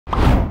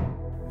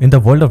In the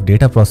world of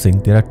data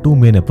processing, there are two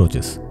main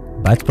approaches,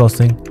 batch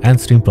processing and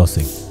stream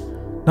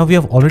processing. Now we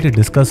have already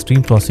discussed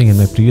stream processing in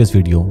my previous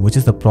video, which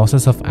is the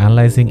process of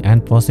analyzing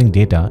and processing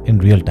data in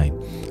real time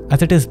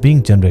as it is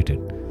being generated.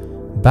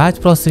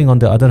 Batch processing, on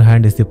the other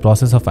hand, is the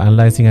process of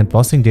analyzing and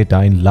processing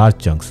data in large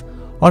chunks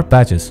or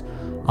batches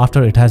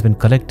after it has been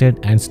collected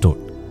and stored.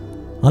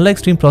 Unlike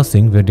stream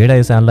processing, where data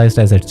is analyzed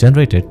as it's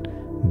generated,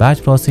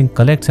 batch processing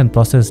collects and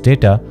processes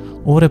data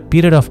over a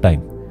period of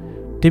time,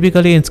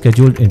 typically in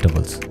scheduled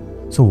intervals.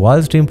 So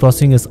while stream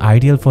processing is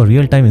ideal for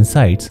real-time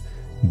insights,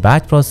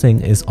 batch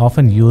processing is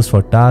often used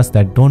for tasks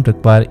that don't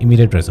require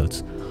immediate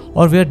results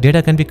or where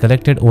data can be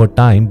collected over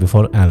time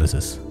before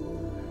analysis.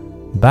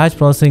 Batch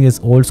processing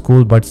is old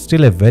school but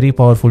still a very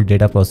powerful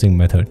data processing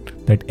method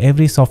that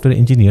every software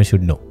engineer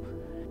should know.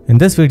 In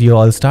this video,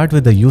 I'll start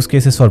with the use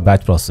cases for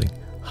batch processing,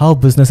 how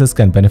businesses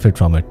can benefit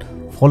from it,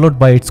 followed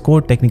by its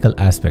core technical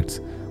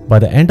aspects. By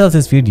the end of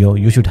this video,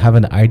 you should have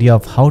an idea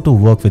of how to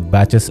work with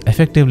batches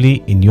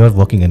effectively in your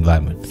working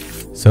environment.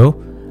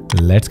 So,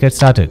 let's get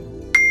started.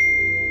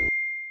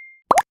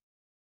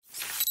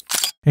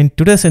 In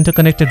today's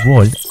interconnected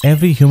world,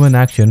 every human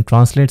action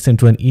translates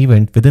into an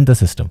event within the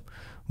system,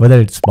 whether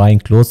it's buying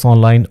clothes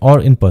online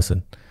or in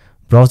person,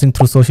 browsing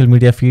through social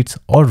media feeds,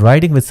 or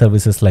riding with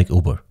services like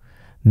Uber.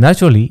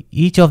 Naturally,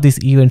 each of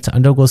these events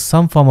undergoes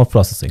some form of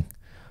processing.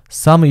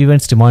 Some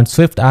events demand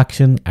swift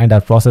action and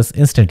are processed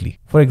instantly.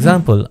 For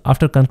example,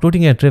 after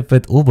concluding a trip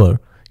with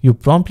Uber, you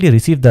promptly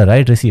receive the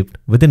ride receipt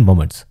within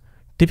moments.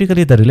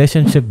 Typically, the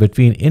relationship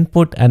between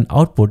input and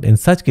output in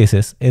such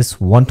cases is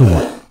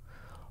one-to-one.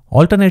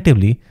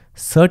 Alternatively,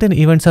 certain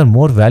events are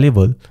more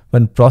valuable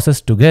when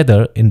processed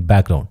together in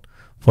background.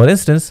 For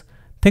instance,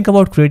 think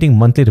about creating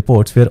monthly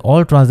reports where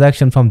all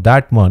transactions from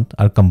that month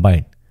are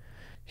combined.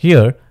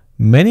 Here,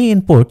 many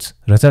inputs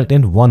result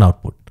in one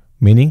output,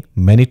 meaning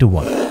many to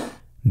one.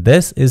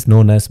 This is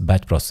known as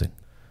batch processing.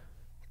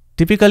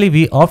 Typically,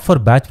 we opt for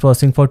batch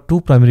processing for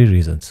two primary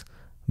reasons: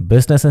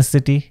 business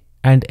necessity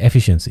and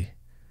efficiency.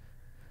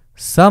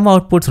 Some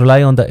outputs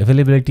rely on the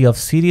availability of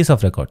series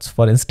of records.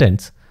 For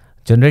instance,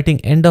 generating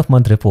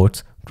end-of-month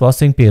reports,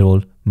 processing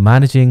payroll,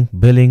 managing,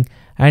 billing,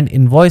 and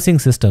invoicing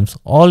systems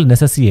all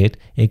necessitate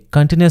a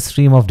continuous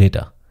stream of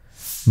data.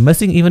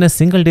 Missing even a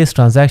single day's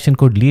transaction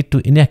could lead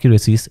to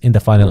inaccuracies in the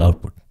final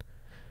output.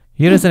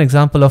 Here is an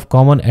example of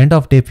common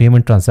end-of-day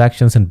payment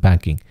transactions in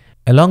banking,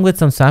 along with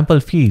some sample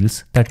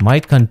fields that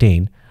might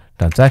contain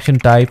transaction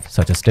type,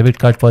 such as debit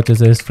card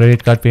purchases,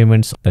 credit card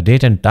payments, the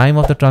date and time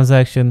of the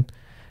transaction,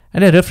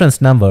 and a reference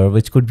number,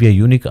 which could be a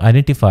unique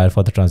identifier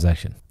for the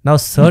transaction. Now,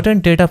 certain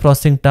data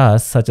processing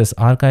tasks such as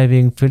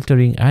archiving,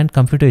 filtering, and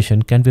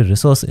computation can be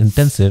resource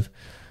intensive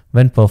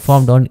when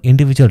performed on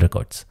individual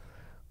records.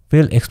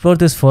 We'll explore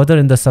this further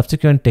in the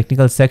subsequent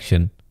technical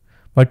section,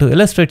 but to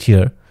illustrate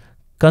here,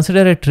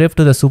 consider a trip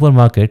to the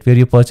supermarket where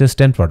you purchase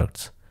 10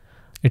 products.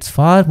 It's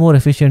far more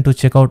efficient to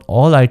check out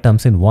all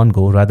items in one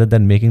go rather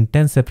than making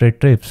 10 separate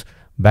trips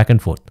back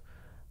and forth.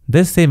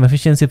 This same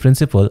efficiency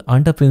principle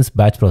underpins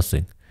batch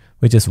processing,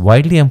 which is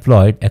widely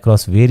employed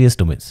across various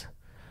domains.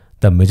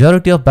 The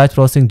majority of batch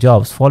processing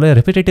jobs follow a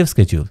repetitive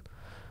schedule,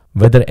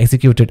 whether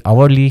executed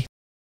hourly,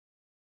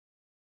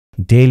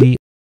 daily,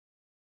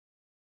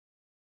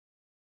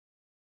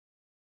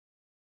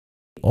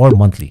 or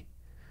monthly.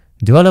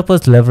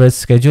 Developers leverage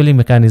scheduling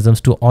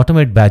mechanisms to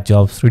automate batch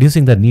jobs,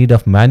 reducing the need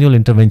of manual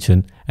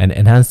intervention and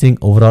enhancing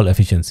overall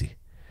efficiency.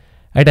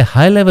 At a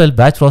high level,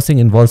 batch processing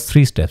involves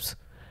three steps: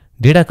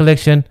 data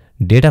collection,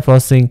 data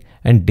processing,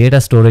 and data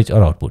storage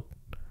or output.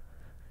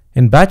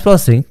 In batch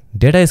processing,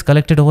 data is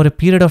collected over a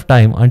period of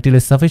time until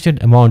a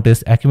sufficient amount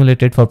is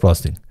accumulated for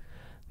processing.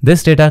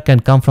 This data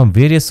can come from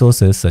various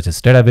sources such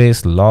as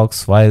database,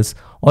 logs, files,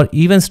 or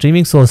even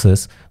streaming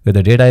sources where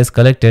the data is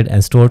collected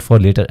and stored for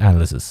later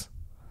analysis.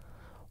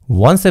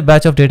 Once a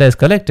batch of data is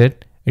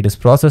collected, it is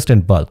processed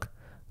in bulk.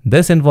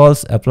 This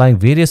involves applying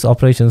various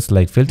operations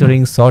like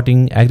filtering,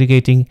 sorting,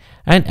 aggregating,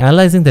 and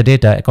analyzing the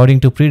data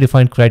according to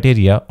predefined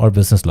criteria or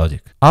business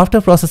logic.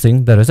 After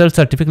processing, the results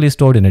are typically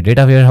stored in a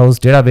data warehouse,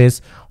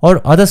 database,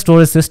 or other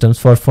storage systems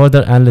for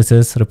further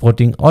analysis,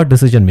 reporting, or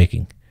decision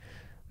making.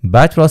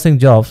 Batch processing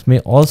jobs may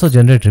also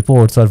generate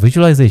reports or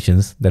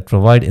visualizations that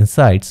provide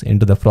insights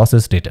into the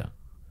processed data.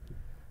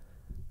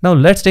 Now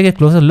let's take a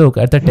closer look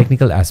at the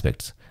technical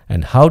aspects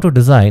and how to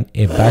design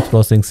a batch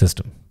processing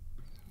system.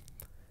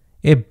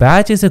 A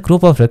batch is a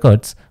group of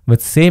records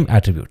with same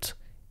attributes.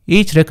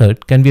 Each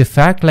record can be a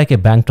fact like a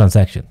bank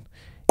transaction.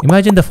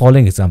 Imagine the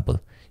following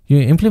example. You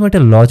implement a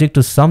logic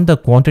to sum the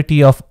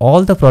quantity of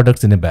all the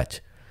products in a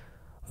batch.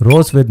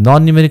 Rows with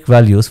non-numeric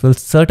values will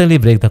certainly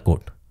break the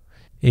code.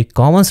 A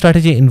common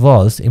strategy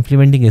involves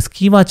implementing a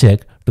schema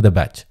check to the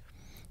batch.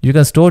 You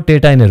can store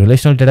data in a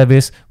relational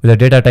database with a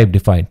data type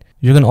defined.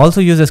 You can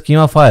also use a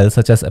schema file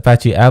such as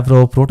Apache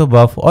Avro,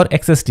 Protobuf, or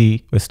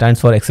XSD, which stands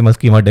for XML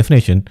Schema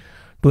Definition,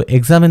 to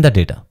examine the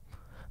data.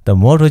 The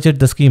more rigid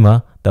the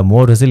schema, the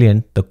more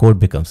resilient the code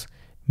becomes,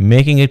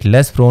 making it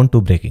less prone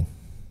to breaking.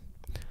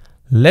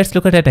 Let's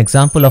look at an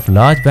example of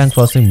large bank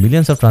processing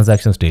millions of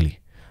transactions daily.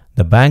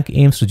 The bank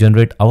aims to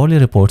generate hourly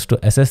reports to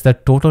assess the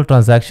total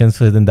transactions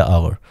within the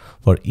hour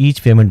for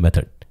each payment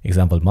method,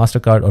 example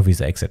MasterCard or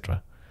Visa,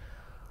 etc.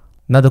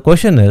 Now the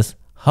question is,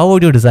 how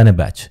would you design a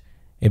batch?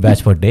 A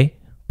batch per day,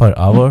 per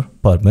hour,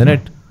 per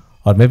minute,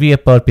 or maybe a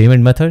per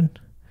payment method?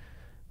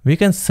 We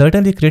can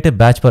certainly create a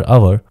batch per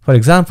hour, for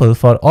example,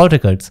 for all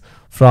records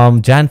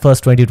from Jan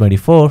 1st,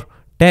 2024,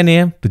 10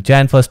 am to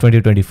Jan 1st,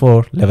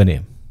 2024, 11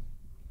 am.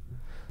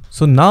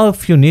 So now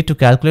if you need to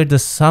calculate the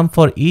sum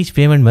for each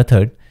payment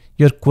method,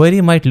 your query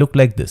might look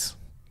like this.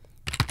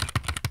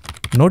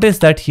 Notice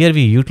that here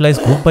we utilize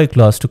group by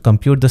clause to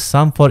compute the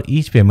sum for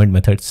each payment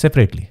method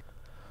separately.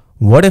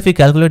 What if we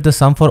calculate the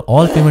sum for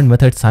all payment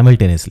methods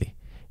simultaneously?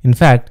 In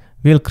fact,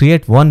 we will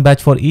create one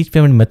batch for each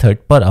payment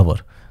method per hour,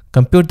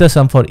 compute the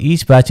sum for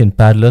each batch in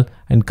parallel,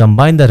 and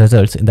combine the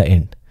results in the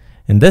end.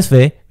 In this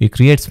way, we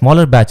create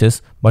smaller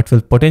batches but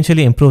will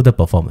potentially improve the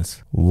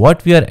performance.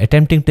 What we are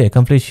attempting to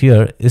accomplish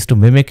here is to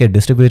mimic a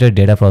distributed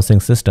data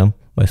processing system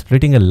by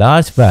splitting a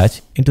large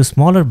batch into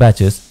smaller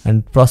batches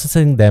and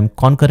processing them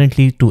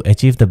concurrently to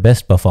achieve the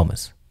best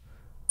performance.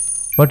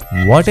 But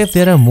what if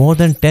there are more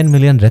than 10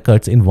 million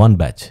records in one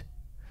batch?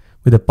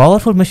 With a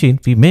powerful machine,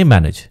 we may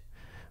manage.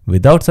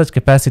 Without such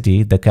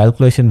capacity, the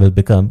calculation will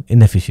become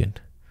inefficient.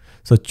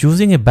 So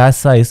choosing a batch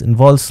size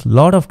involves a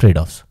lot of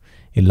trade-offs.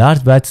 A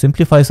large batch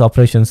simplifies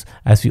operations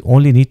as we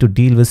only need to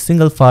deal with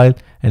single file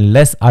and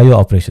less I/O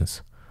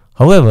operations.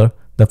 However,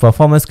 the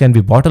performance can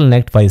be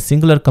bottlenecked by a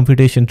singular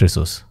computation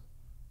resource.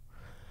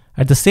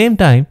 At the same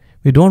time,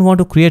 we don't want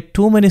to create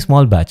too many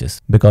small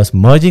batches because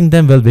merging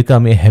them will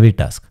become a heavy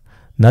task,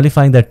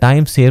 nullifying the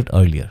time saved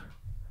earlier.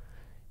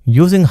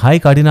 Using high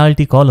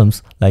cardinality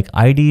columns like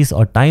IDs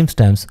or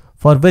timestamps,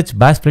 for which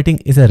batch splitting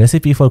is a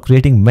recipe for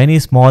creating many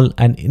small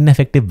and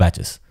ineffective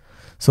batches.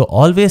 So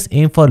always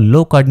aim for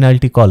low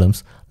cardinality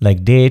columns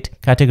like date,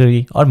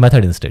 category, or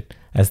method instead,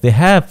 as they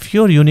have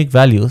fewer unique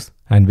values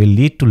and will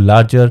lead to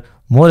larger,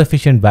 more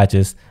efficient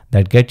batches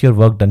that get your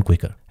work done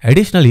quicker.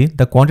 Additionally,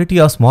 the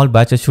quantity of small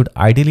batches should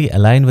ideally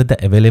align with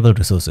the available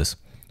resources.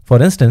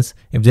 For instance,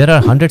 if there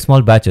are 100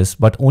 small batches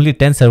but only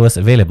 10 servers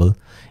available,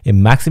 a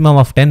maximum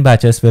of 10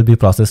 batches will be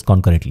processed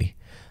concurrently,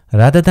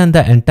 rather than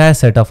the entire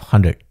set of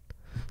 100.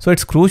 So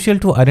it's crucial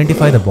to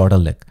identify the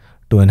bottleneck.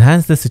 To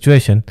enhance this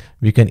situation,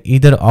 we can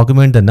either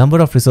augment the number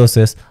of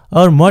resources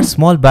or merge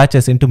small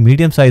batches into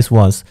medium-sized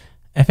ones,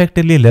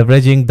 effectively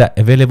leveraging the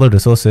available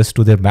resources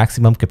to their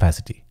maximum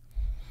capacity.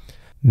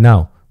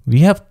 Now,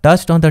 we have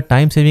touched on the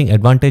time-saving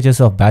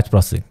advantages of batch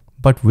processing,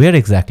 but where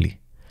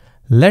exactly?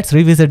 Let's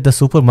revisit the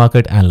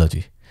supermarket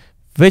analogy.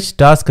 Which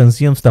task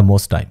consumes the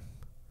most time?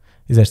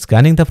 Is it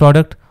scanning the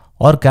product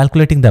or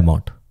calculating the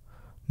amount?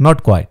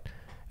 Not quite.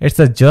 It's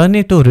a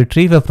journey to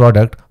retrieve a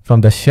product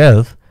from the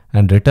shelf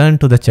and return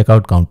to the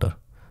checkout counter.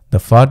 The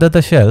farther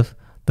the shelf,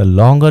 the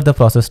longer the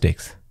process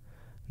takes.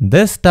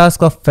 This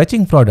task of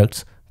fetching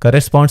products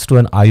corresponds to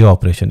an I/O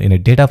operation in a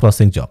data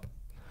processing job.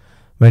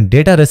 When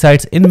data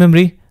resides in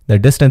memory, the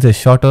distance is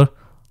shorter.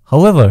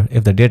 However,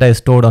 if the data is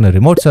stored on a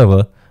remote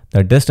server,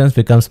 the distance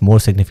becomes more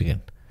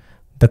significant.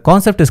 The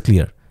concept is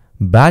clear.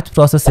 Batch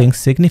processing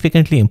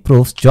significantly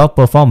improves job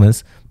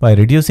performance by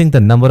reducing the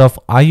number of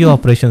I/O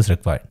operations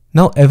required.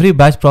 Now, every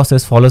batch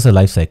process follows a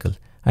life cycle,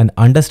 and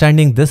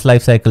understanding this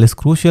life cycle is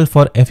crucial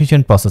for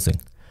efficient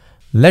processing.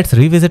 Let's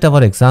revisit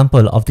our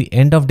example of the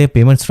end-of-day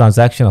payments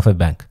transaction of a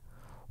bank.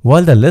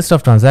 While the list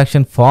of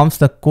transactions forms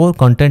the core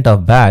content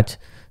of batch,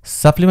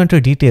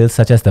 supplementary details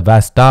such as the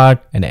batch start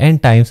and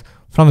end times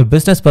from a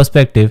business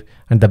perspective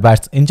and the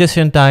batch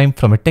ingestion time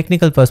from a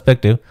technical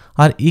perspective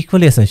are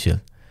equally essential.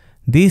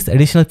 These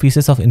additional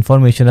pieces of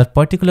information are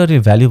particularly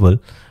valuable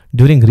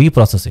during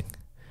reprocessing.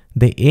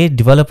 They aid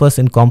developers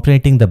in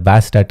comprehending the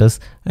batch status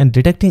and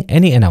detecting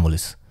any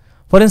anomalies.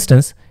 For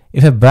instance,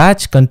 if a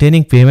batch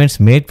containing payments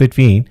made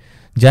between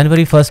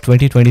January 1st,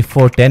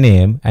 2024 10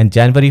 am and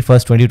January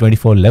 1st,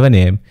 2024 11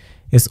 am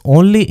is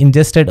only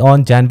ingested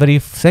on January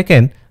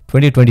 2nd,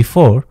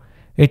 2024,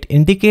 it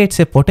indicates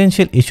a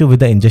potential issue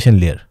with the ingestion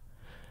layer.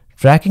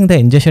 Tracking the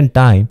ingestion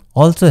time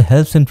also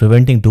helps in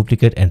preventing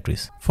duplicate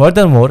entries.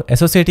 Furthermore,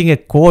 associating a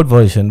code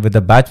version with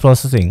the batch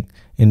processing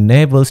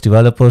enables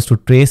developers to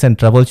trace and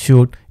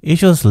troubleshoot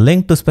issues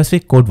linked to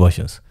specific code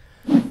versions.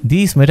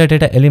 These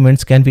metadata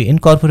elements can be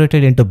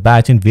incorporated into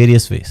batch in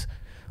various ways.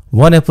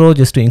 One approach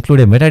is to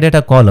include a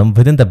metadata column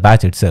within the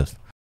batch itself.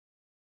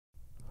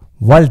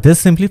 While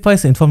this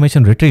simplifies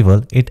information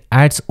retrieval, it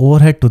adds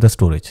overhead to the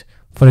storage.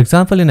 For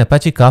example, in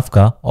Apache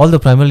Kafka, although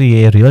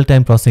primarily a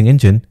real-time processing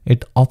engine,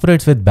 it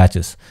operates with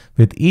batches,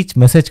 with each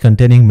message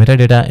containing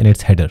metadata in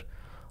its header.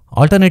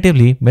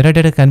 Alternatively,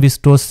 metadata can be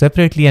stored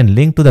separately and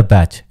linked to the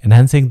batch,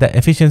 enhancing the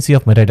efficiency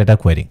of metadata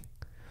querying.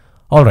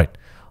 Alright,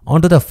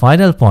 on to the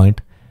final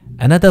point.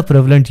 Another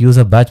prevalent use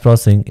of batch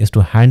processing is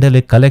to handle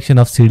a collection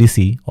of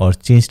CDC or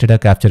change data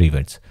capture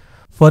events.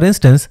 For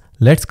instance,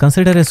 let's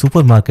consider a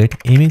supermarket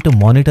aiming to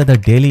monitor the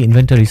daily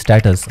inventory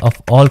status of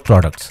all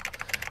products,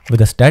 with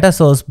the data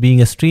source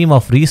being a stream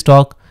of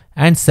restock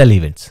and sell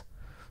events.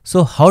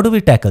 So how do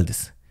we tackle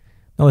this?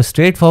 Now, a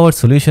straightforward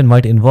solution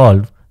might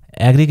involve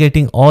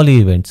aggregating all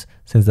events,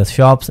 since the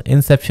shop's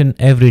inception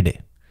every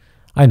day.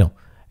 I know,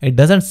 it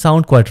doesn't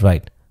sound quite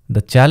right.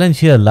 The challenge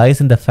here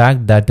lies in the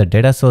fact that the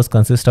data source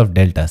consists of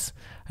deltas,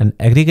 and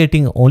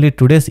aggregating only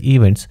today's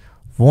events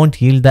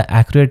won't yield the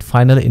accurate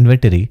final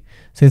inventory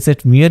since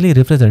it merely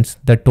represents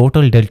the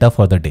total delta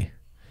for the day.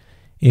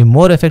 A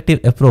more effective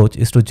approach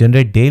is to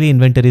generate daily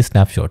inventory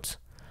snapshots.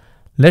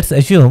 Let's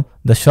assume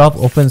the shop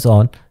opens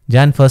on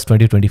Jan 1st,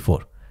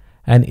 2024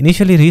 and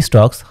initially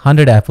restocks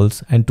 100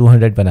 apples and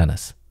 200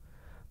 bananas.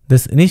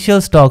 This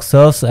initial stock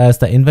serves as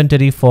the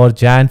inventory for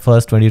Jan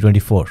 1st,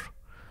 2024.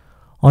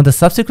 On the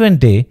subsequent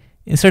day,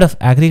 instead of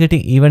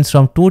aggregating events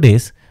from 2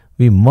 days,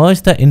 we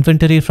merge the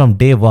inventory from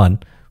day 1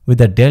 with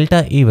the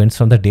delta events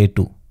from the day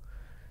 2.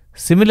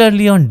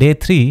 Similarly, on day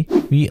 3,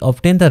 we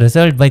obtain the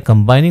result by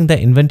combining the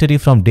inventory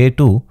from day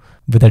 2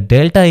 with the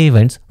delta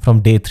events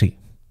from day 3.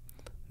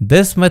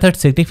 This method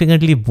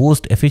significantly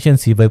boosts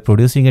efficiency by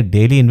producing a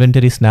daily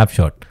inventory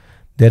snapshot,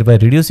 thereby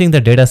reducing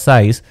the data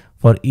size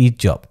for each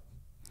job.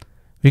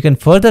 We can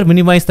further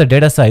minimize the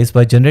data size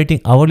by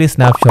generating hourly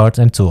snapshots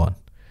and so on.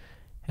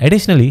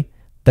 Additionally,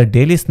 the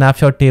daily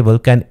snapshot table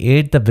can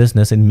aid the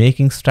business in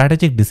making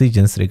strategic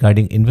decisions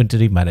regarding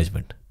inventory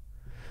management.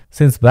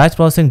 Since batch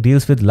processing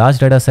deals with large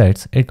data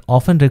sets, it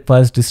often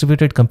requires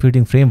distributed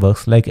computing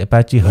frameworks like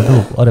Apache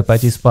Hadoop or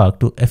Apache Spark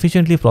to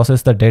efficiently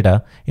process the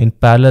data in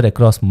parallel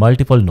across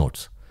multiple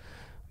nodes.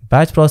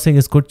 Batch processing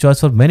is a good choice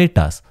for many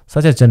tasks,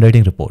 such as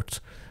generating reports.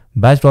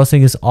 Batch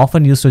processing is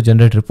often used to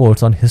generate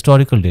reports on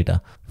historical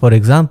data. For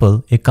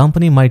example, a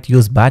company might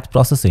use batch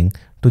processing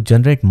to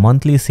generate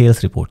monthly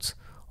sales reports,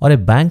 or a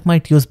bank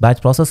might use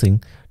batch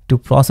processing to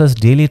process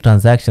daily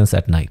transactions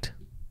at night.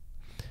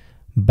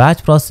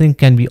 Batch processing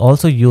can be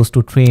also used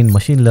to train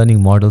machine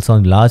learning models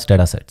on large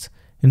datasets.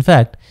 In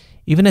fact,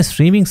 even a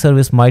streaming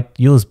service might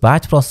use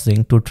batch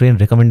processing to train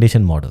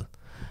recommendation model.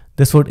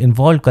 This would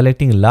involve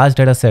collecting a large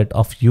dataset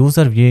of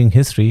user viewing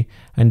history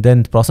and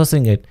then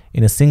processing it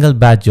in a single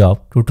batch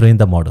job to train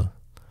the model.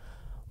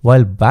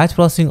 While batch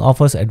processing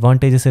offers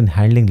advantages in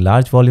handling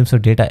large volumes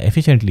of data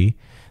efficiently,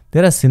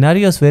 there are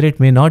scenarios where it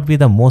may not be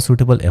the most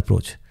suitable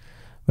approach.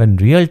 When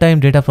real-time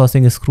data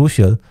processing is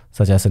crucial,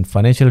 such as in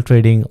financial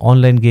trading,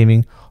 online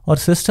gaming, or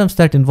systems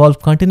that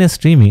involve continuous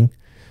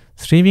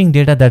streaming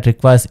data that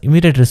requires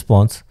immediate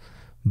response,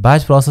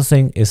 batch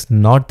processing is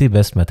not the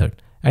best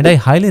method. And I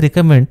highly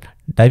recommend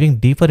diving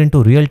deeper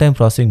into real-time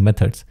processing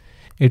methods,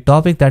 a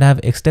topic that I have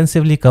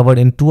extensively covered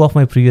in 2 of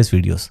my previous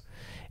videos.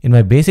 In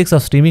my Basics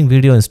of Streaming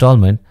video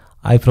installment,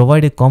 I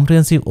provide a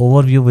comprehensive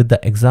overview with the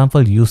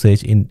example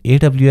usage in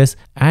AWS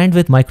and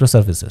with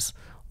microservices,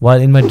 while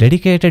in my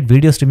dedicated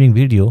video streaming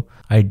video,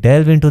 I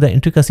delve into the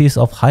intricacies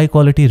of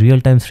high-quality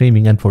real-time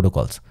streaming and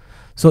protocols.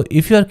 So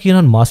if you are keen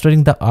on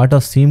mastering the art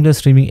of seamless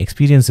streaming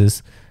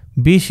experiences,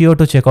 be sure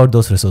to check out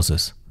those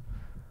resources.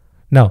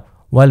 Now,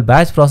 while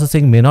batch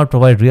processing may not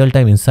provide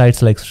real-time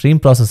insights like stream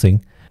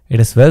processing, it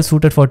is well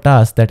suited for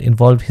tasks that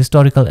involve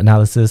historical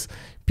analysis,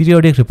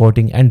 periodic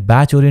reporting, and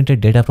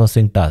batch-oriented data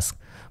processing tasks.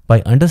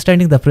 By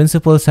understanding the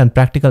principles and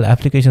practical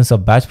applications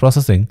of batch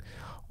processing,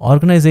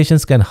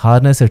 organizations can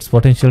harness its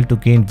potential to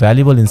gain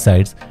valuable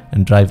insights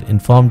and drive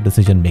informed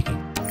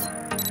decision-making.